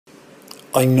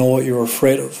I know what you're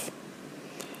afraid of.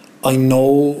 I know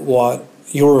what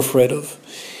you're afraid of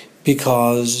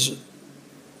because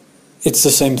it's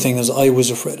the same thing as I was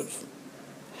afraid of.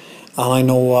 And I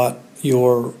know what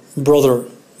your brother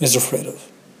is afraid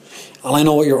of. And I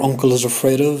know what your uncle is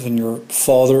afraid of and your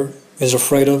father is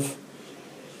afraid of.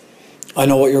 I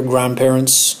know what your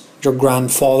grandparents, your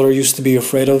grandfather used to be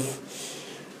afraid of.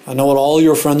 I know what all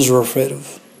your friends are afraid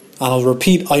of. And I'll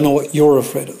repeat, I know what you're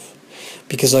afraid of.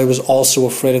 Because I was also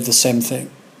afraid of the same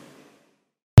thing.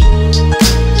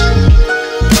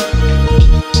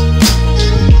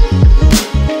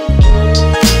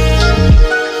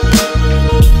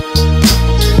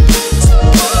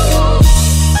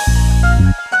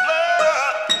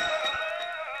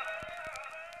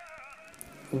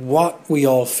 What we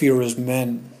all fear as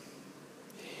men,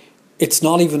 it's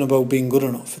not even about being good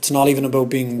enough. It's not even about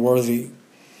being worthy.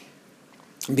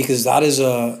 Because that is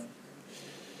a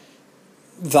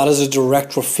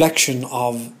direct reflection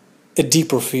of a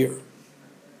deeper fear.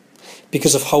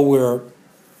 Because of how we're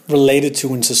related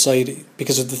to in society.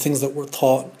 Because of the things that we're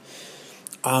taught.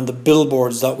 And the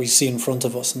billboards that we see in front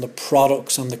of us. And the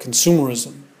products and the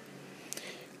consumerism.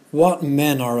 What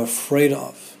men are afraid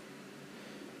of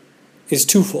is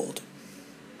twofold.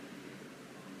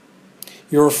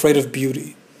 You're afraid of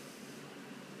beauty.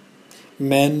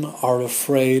 Men are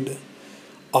afraid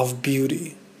of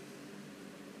beauty.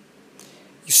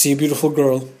 You see a beautiful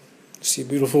girl, you see a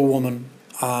beautiful woman,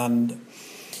 and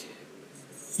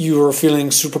you are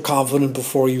feeling super confident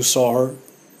before you saw her,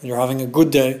 and you're having a good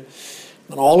day,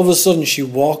 and all of a sudden she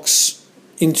walks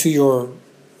into your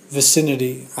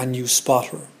vicinity and you spot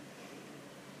her.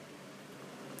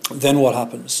 Then what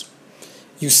happens?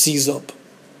 You seize up.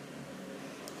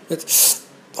 It's,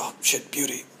 oh shit,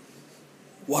 beauty.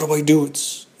 What do I do?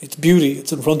 It's beauty,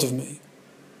 it's in front of me.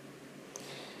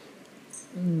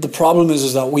 The problem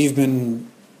is that we've been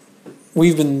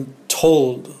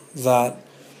told that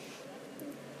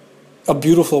a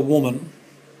beautiful woman,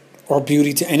 or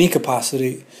beauty to any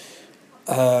capacity,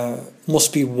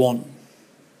 must be won.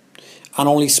 And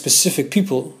only specific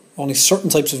people, only certain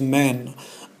types of men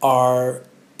are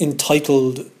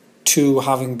entitled to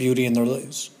having beauty in their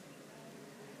lives.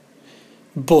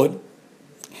 But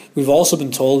we've also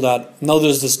been told that now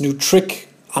there's this new trick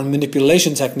and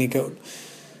manipulation technique out.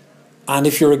 And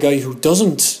if you're a guy who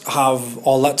doesn't have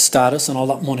all that status and all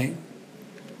that money,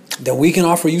 then we can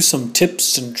offer you some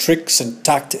tips and tricks and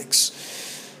tactics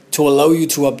to allow you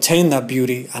to obtain that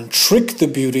beauty and trick the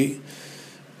beauty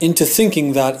into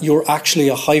thinking that you're actually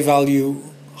a high value,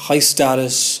 high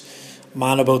status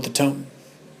man about the town.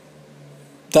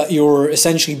 That you're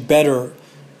essentially better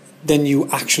than you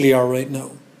actually are right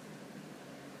now.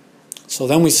 So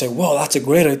then we say, whoa, that's a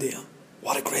great idea.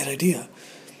 What a great idea.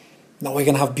 Now I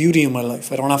can have beauty in my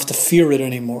life. I don't have to fear it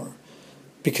anymore.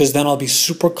 Because then I'll be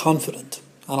super confident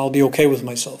and I'll be okay with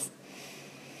myself.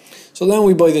 So then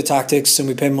we buy the tactics and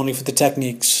we pay money for the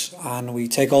techniques and we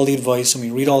take all the advice and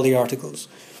we read all the articles.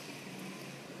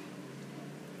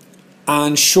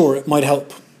 And sure, it might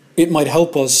help. It might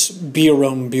help us be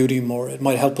around beauty more. It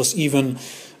might help us even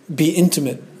be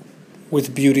intimate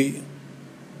with beauty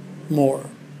more.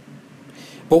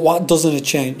 But what doesn't it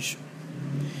change?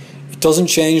 It doesn't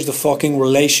change the fucking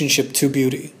relationship to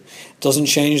beauty. It doesn't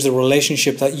change the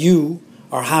relationship that you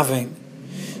are having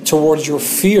towards your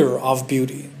fear of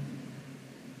beauty.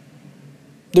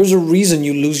 There's a reason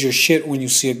you lose your shit when you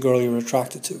see a girl you're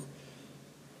attracted to.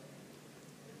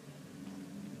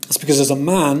 It's because as a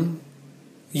man,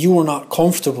 you are not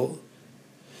comfortable.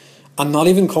 And not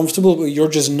even comfortable, but you're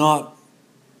just not.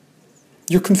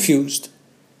 You're confused.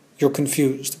 You're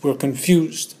confused. We're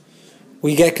confused.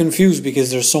 We get confused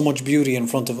because there's so much beauty in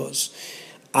front of us.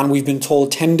 And we've been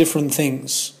told 10 different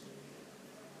things.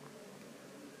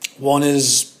 One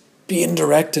is be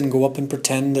indirect and go up and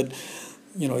pretend that,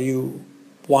 you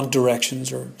want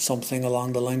directions or something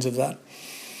along the lines of that.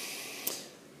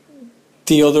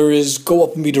 The other is go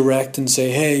up and be direct and say,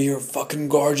 hey, you're fucking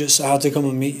gorgeous, I had to come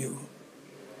and meet you.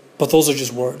 But those are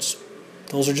just words.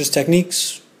 Those are just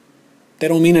techniques. They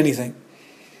don't mean anything.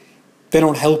 They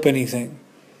don't help anything.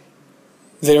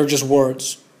 They are just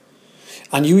words.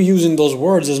 And you using those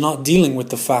words is not dealing with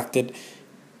the fact that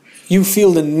you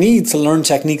feel the need to learn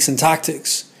techniques and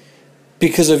tactics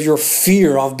because of your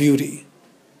fear of beauty.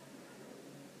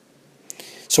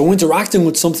 So interacting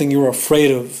with something you're afraid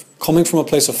of, coming from a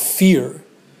place of fear,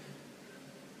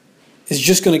 is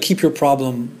just going to keep your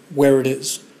problem where it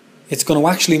is. It's going to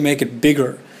actually make it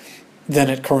bigger than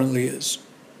it currently is.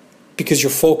 Because you're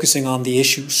focusing on the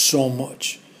issue so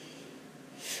much.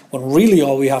 When really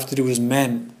all we have to do as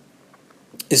men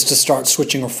is to start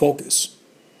switching our focus.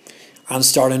 and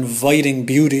start inviting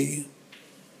beauty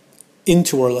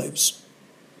into our lives.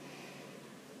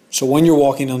 So when you're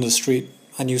walking on the street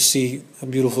and you see a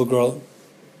beautiful girl,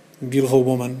 a beautiful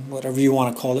woman, whatever you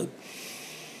want to call it,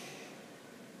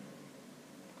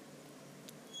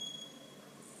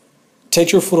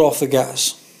 take your foot off the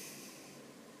gas.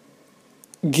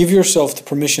 Give yourself the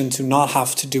permission to not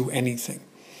have to do anything.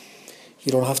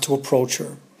 You don't have to approach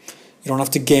her. You don't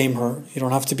have to game her. You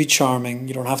don't have to be charming.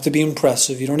 You don't have to be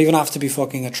impressive. You don't even have to be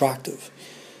fucking attractive.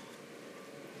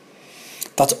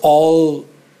 That's all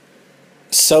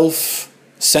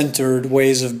self-centered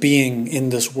ways of being in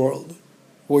this world,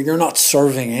 where you're not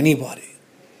serving anybody.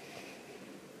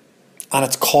 And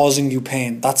it's causing you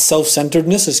pain. That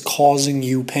self-centeredness is causing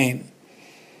you pain.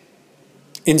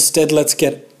 Instead, let's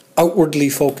get outwardly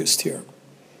focused here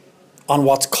on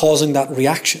what's causing that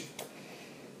reaction.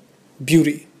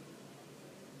 Beauty.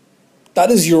 That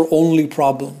is your only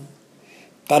problem.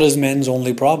 That is men's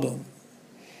only problem.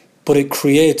 But it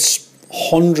creates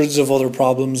hundreds of other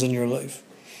problems in your life.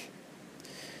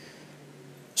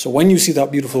 So when you see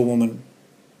that beautiful woman,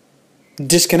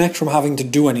 disconnect from having to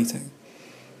do anything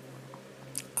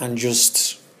and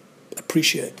just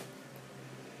appreciate.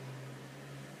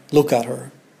 Look at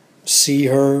her. See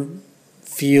her,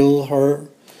 feel her,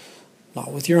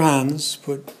 not with your hands,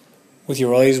 but with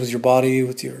your eyes, with your body,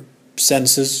 with your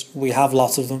senses. We have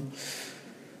lots of them.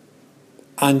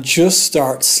 And just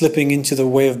start slipping into the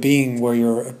way of being where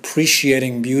you're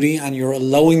appreciating beauty and you're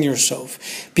allowing yourself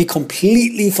be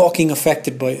completely fucking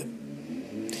affected by it.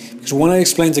 Because when I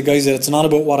explain to guys that it's not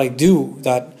about what I do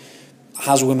that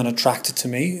has women attracted to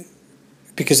me,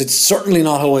 because it's certainly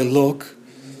not how I look,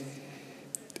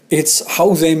 it's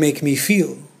how they make me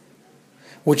feel,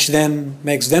 which then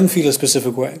makes them feel a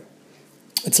specific way.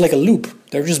 It's like a loop.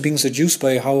 They're just being seduced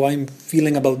by how I'm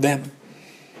feeling about them.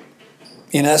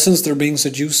 In essence, they're being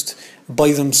seduced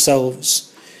by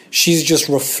themselves. She's just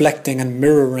reflecting and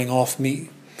mirroring off me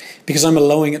because I'm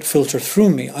allowing it filter through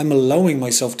me. I'm allowing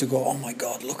myself to go, oh my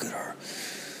God, look at her.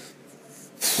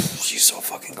 She's so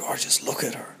fucking gorgeous. Look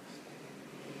at her.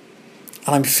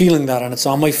 And I'm feeling that, and it's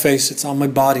on my face, it's on my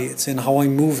body, it's in how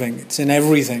I'm moving, it's in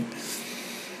everything.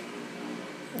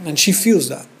 And she feels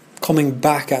that coming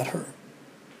back at her.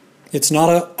 It's not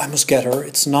a, I must get her.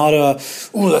 It's not a,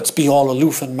 oh, let's be all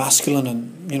aloof and masculine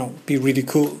and, be really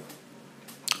cool.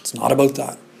 It's not about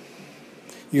that.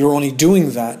 You're only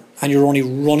doing that, and you're only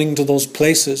running to those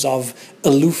places of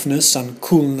aloofness and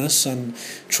coolness and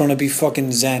trying to be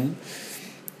fucking zen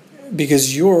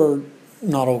because you're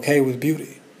not okay with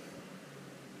beauty.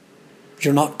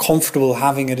 You're not comfortable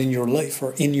having it in your life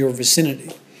or in your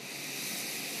vicinity.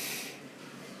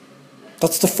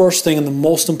 That's the first thing and the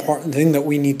most important thing that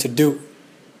we need to do.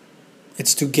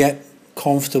 It's to get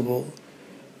comfortable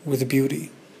with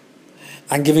beauty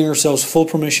and giving yourselves full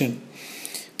permission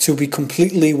to be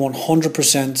completely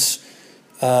 100%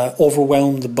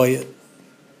 overwhelmed by it.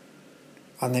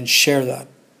 And then share that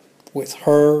with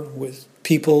her, with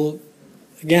people.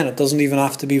 Again, it doesn't even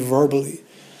have to be verbally.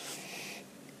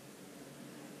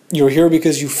 You're here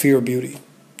because you fear beauty.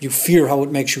 You fear how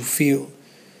it makes you feel.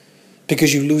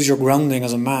 Because you lose your grounding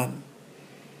as a man.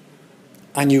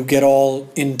 And you get all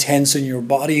intense in your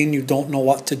body and you don't know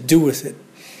what to do with it.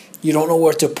 You don't know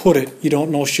where to put it. You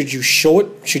don't know, should you show it?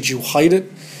 Should you hide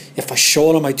it? If I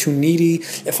show it, am I too needy?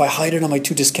 If I hide it, am I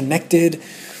too disconnected?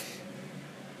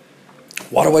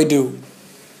 What do I do?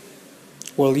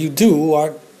 Well, you do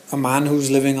what a man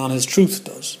who's living on his truth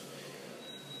does.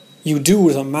 You do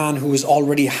what a man who is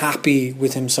already happy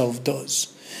with himself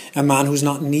does. A man who's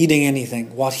not needing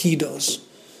anything, what he does.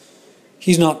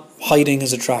 He's not hiding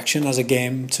his attraction as a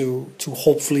game to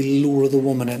hopefully lure the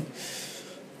woman in.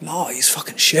 No, he's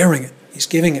fucking sharing it. He's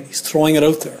giving it. He's throwing it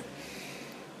out there.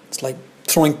 It's like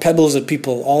throwing pebbles at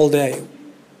people all day,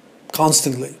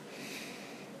 constantly.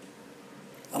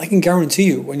 And I can guarantee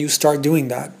you, when you start doing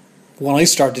that, when I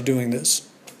started doing this,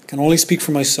 I can only speak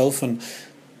for myself and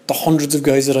the hundreds of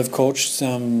guys that I've coached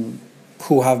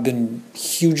who have been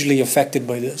hugely affected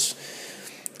by this.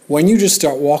 When you just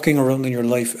start walking around in your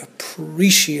life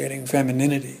appreciating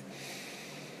femininity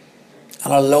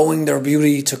and allowing their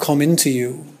beauty to come into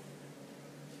you,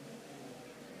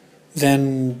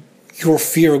 then your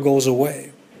fear goes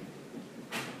away.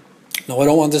 Now, I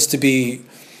don't want this to be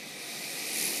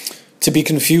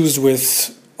confused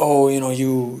with,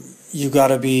 you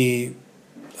gotta be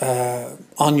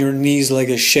on your knees like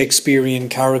a Shakespearean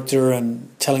character and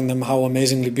telling them how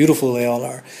amazingly beautiful they all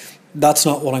are. That's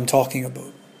not what I'm talking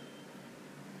about.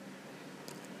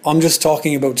 I'm just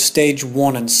talking about stage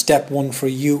one and step one for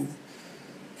you,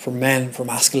 for men, for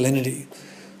masculinity.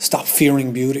 Stop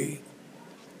fearing beauty.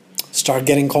 Start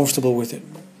getting comfortable with it.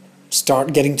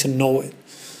 Start getting to know it.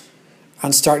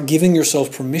 And start giving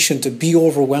yourself permission to be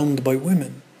overwhelmed by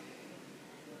women.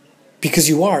 Because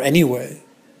you are anyway.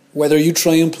 Whether you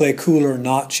try and play cool or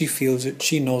not, she feels it,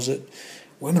 she knows it.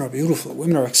 Women are beautiful,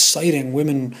 women are exciting,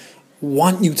 women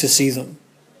want you to see them.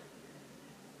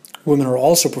 Women are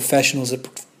also professionals at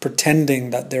pretending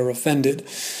that they're offended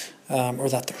or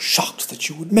that they're shocked that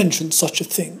you would mention such a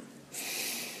thing.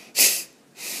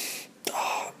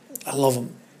 I love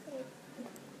them.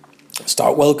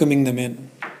 Start welcoming them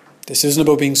in. This isn't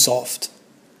about being soft.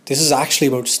 This is actually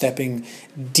about stepping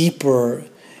deeper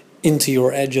into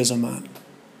your edge as a man.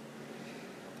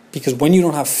 Because when you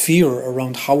don't have fear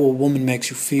around how a woman makes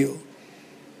you feel,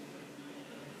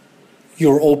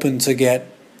 you're open to get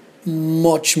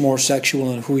much more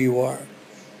sexual in who you are.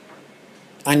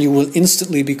 And you will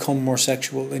instantly become more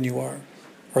sexual than you are,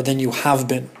 or than you have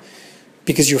been.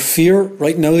 Because your fear,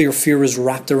 right now your fear is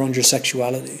wrapped around your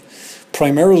sexuality.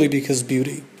 Primarily because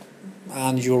beauty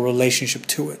and your relationship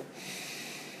to it.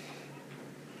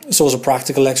 So as a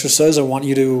practical exercise, I want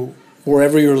you to,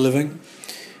 wherever you're living,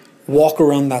 walk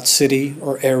around that city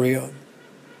or area.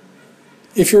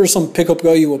 If you're some pickup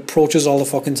guy who approaches all the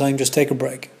fucking time, just take a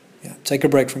break. Yeah, take a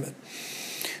break from it.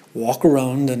 Walk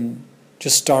around and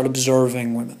just start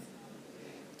observing women.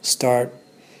 Start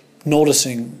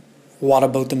noticing what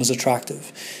about them is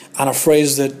attractive. And a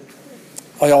phrase that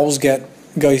I always get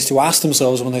guys to ask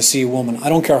themselves when they see a woman, I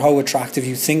don't care how attractive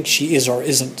you think she is or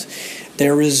isn't,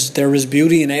 there is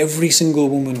beauty in every single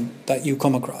woman that you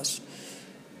come across.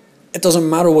 It doesn't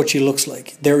matter what she looks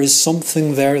like. There is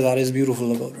something there that is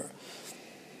beautiful about her.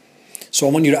 So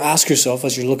I want you to ask yourself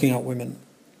as you're looking at women,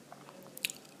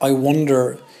 I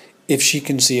wonder if she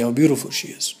can see how beautiful she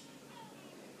is.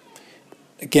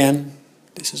 Again,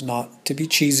 this is not to be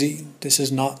cheesy. This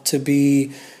is not to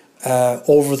be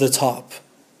over the top.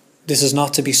 This is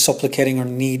not to be supplicating or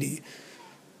needy.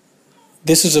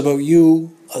 This is about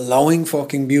you allowing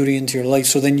fucking beauty into your life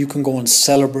so then you can go and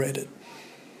celebrate it.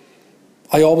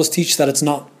 I always teach that it's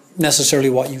not necessarily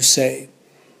what you say.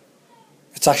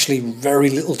 It's actually very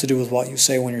little to do with what you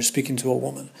say when you're speaking to a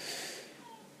woman.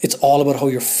 It's all about how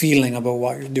you're feeling about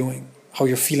what you're doing, how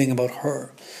you're feeling about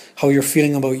her, how you're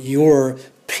feeling about your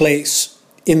place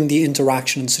in the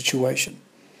interaction and situation.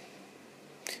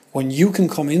 When you can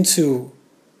come into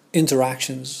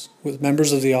interactions with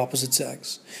members of the opposite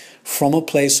sex from a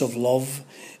place of love,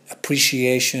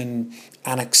 appreciation,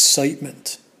 and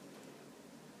excitement,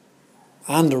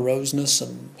 and arouseness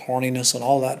and horniness and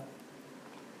all that,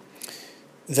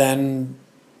 then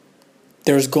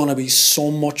there's going to be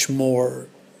so much more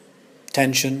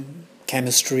tension,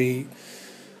 chemistry,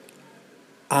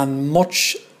 and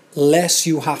much less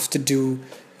you have to do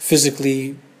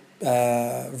physically,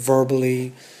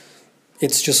 verbally.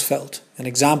 It's just felt. An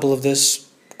example of this,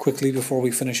 quickly before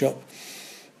we finish up.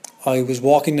 I was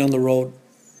walking down the road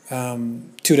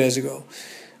 2 days ago,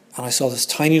 and I saw this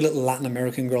tiny little Latin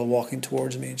American girl walking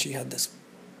towards me, and she had this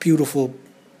beautiful,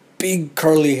 big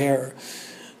curly hair,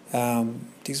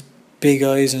 these big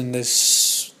eyes, and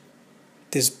this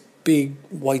big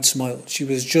white smile. She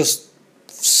was just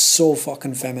so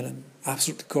fucking feminine,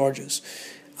 absolutely gorgeous.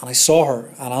 And I saw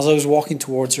her, and as I was walking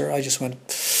towards her, I just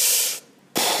went,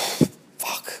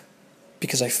 fuck,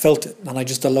 because I felt it, and I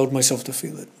just allowed myself to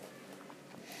feel it.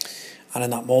 And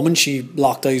in that moment, she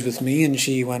locked eyes with me, and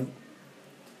she went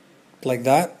like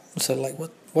that. I said, like,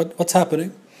 what's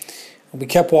happening? And we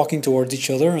kept walking towards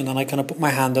each other, and then I kind of put my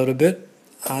hand out a bit,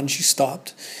 and she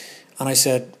stopped. And I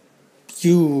said,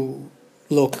 you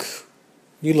look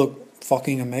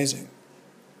fucking amazing.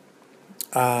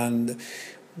 And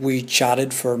we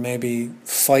chatted for maybe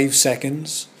 5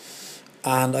 seconds,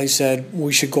 and I said,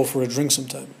 we should go for a drink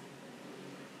sometime.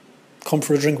 Come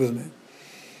for a drink with me.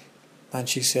 And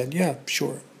she said, yeah,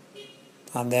 sure.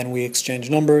 And then we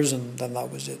exchanged numbers, and then that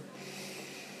was it.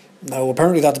 Now,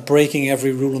 apparently that's breaking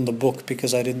every rule in the book,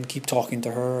 because I didn't keep talking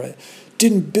to her. I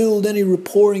didn't build any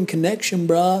rapport and connection,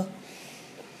 brah.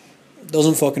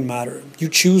 Doesn't fucking matter. You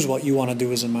choose what you want to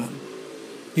do as a man.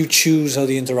 You choose how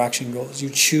the interaction goes. You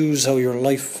choose how your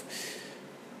life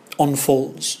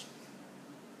unfolds.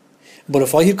 But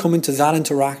if I had come into that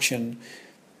interaction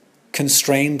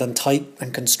constrained and tight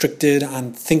and constricted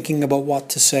and thinking about what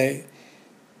to say,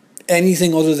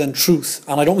 anything other than truth,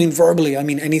 and I don't mean verbally, I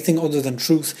mean anything other than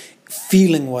truth,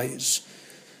 feeling-wise,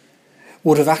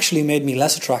 would have actually made me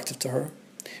less attractive to her,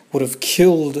 would have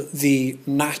killed the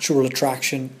natural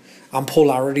attraction and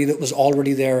polarity that was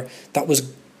already there, that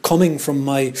was coming from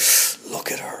my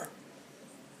look at her,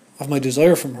 of my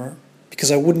desire from her,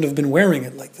 because I wouldn't have been wearing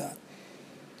it like that.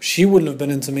 She wouldn't have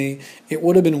been into me. It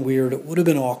would have been weird. It would have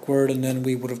been awkward, and then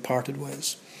we would have parted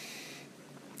ways.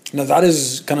 Now that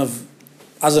is kind of,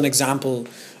 as an example,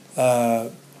 a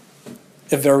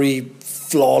very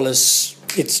flawless,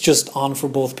 it's just on for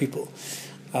both people.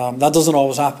 That doesn't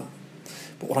always happen.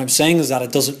 But what I'm saying is that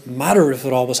it doesn't matter if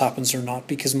it always happens or not,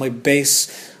 because my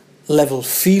base level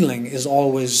feeling is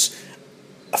always,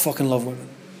 I fucking love women.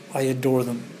 I adore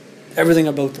them. Everything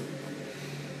about them.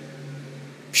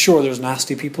 Sure, there's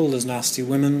nasty people, there's nasty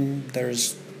women,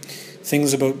 there's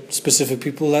things about specific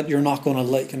people that you're not going to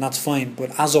like, and that's fine.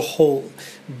 But as a whole,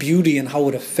 beauty and how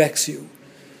it affects you,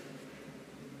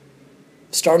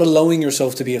 start allowing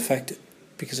yourself to be affected,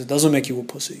 because it doesn't make you a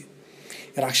pussy.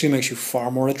 It actually makes you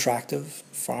far more attractive,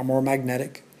 far more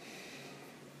magnetic,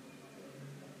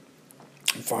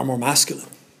 and far more masculine.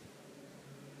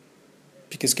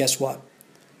 Because guess what?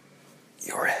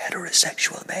 You're a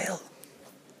heterosexual male.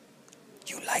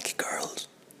 You like girls.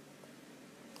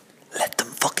 Let them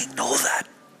fucking know that.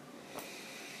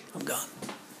 I'm gone.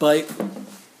 Bye.